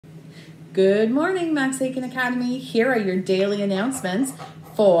Good morning, Max Aitken Academy. Here are your daily announcements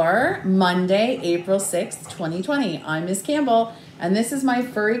for Monday, April 6th, 2020. I'm Miss Campbell, and this is my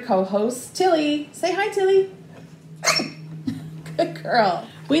furry co-host, Tilly. Say hi, Tilly. Good girl.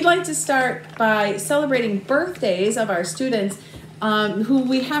 We'd like to start by celebrating birthdays of our students who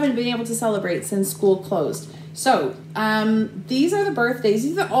we haven't been able to celebrate since school closed. So these are the birthdays.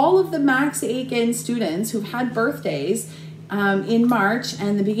 These are all of the Max Aitken students who've had birthdays in March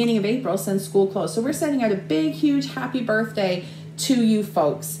and the beginning of April since school closed. So we're sending out a big, huge happy birthday to you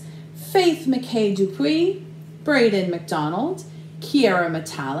folks. Faith McKay Dupuis, Braden McDonald, Kiara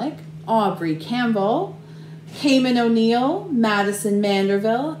Metallic, Aubrey Campbell, Heyman O'Neill, Madison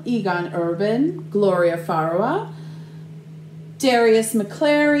Manderville, Egon Urban, Gloria Farawa, Darius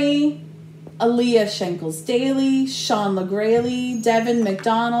McClary, Aaliyah Schenkels-Daly, Sean LaGraley, Devin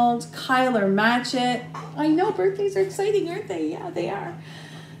McDonald, Kyler Matchett. I know, birthdays are exciting, aren't they? Yeah, they are.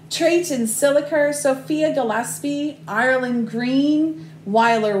 Trayton Siliker, Sophia Gillespie, Ireland Green,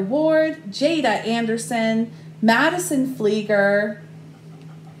 Weiler Ward, Jada Anderson, Madison Flieger,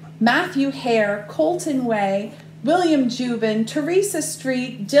 Matthew Hare, Colton Way, William Jubin, Teresa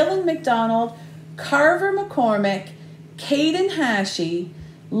Street, Dylan McDonald, Carver McCormick, Caden Hashie,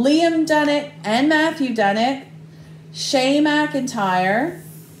 Liam Dunnett and Matthew Dunnett, Shay McIntyre,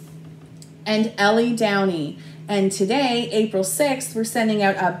 and Ellie Downey. And today, April 6th, we're sending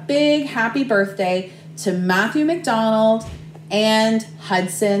out a big happy birthday to Matthew McDonald and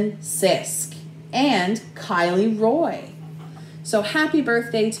Hudson Sisk and Kylie Roy. So happy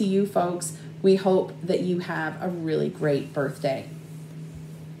birthday to you folks. We hope that you have a really great birthday.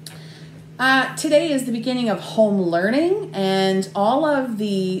 Today is the beginning of home learning, and all of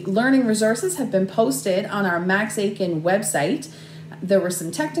the learning resources have been posted on our Max Aitken website. There were some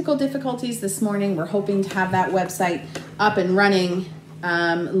technical difficulties this morning. We're hoping to have that website up and running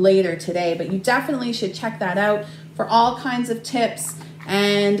later today, but you definitely should check that out for all kinds of tips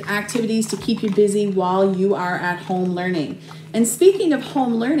and activities to keep you busy while you are at home learning. And speaking of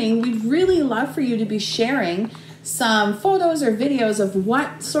home learning, we'd really love for you to be sharing some photos or videos of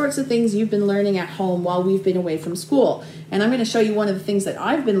what sorts of things you've been learning at home while we've been away from school. And I'm going to show you one of the things that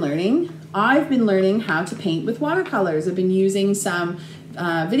I've been learning. I've been learning how to paint with watercolors. I've been using some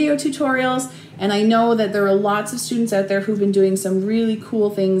video tutorials, and I know that there are lots of students out there who've been doing some really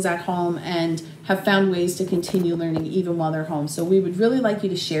cool things at home and have found ways to continue learning even while they're home. So we would really like you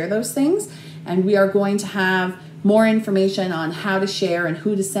to share those things, and we are going to have more information on how to share and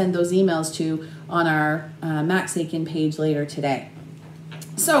who to send those emails to on our Max Aitken page later today.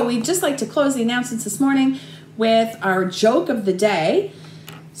 So we'd just like to close the announcements this morning with our joke of the day.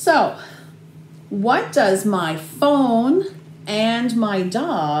 So, what does my phone and my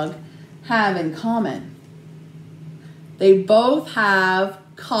dog have in common? They both have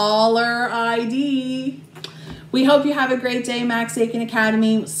caller ID. We hope you have a great day, Max Aitken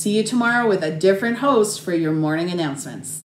Academy. See you tomorrow with a different host for your morning announcements.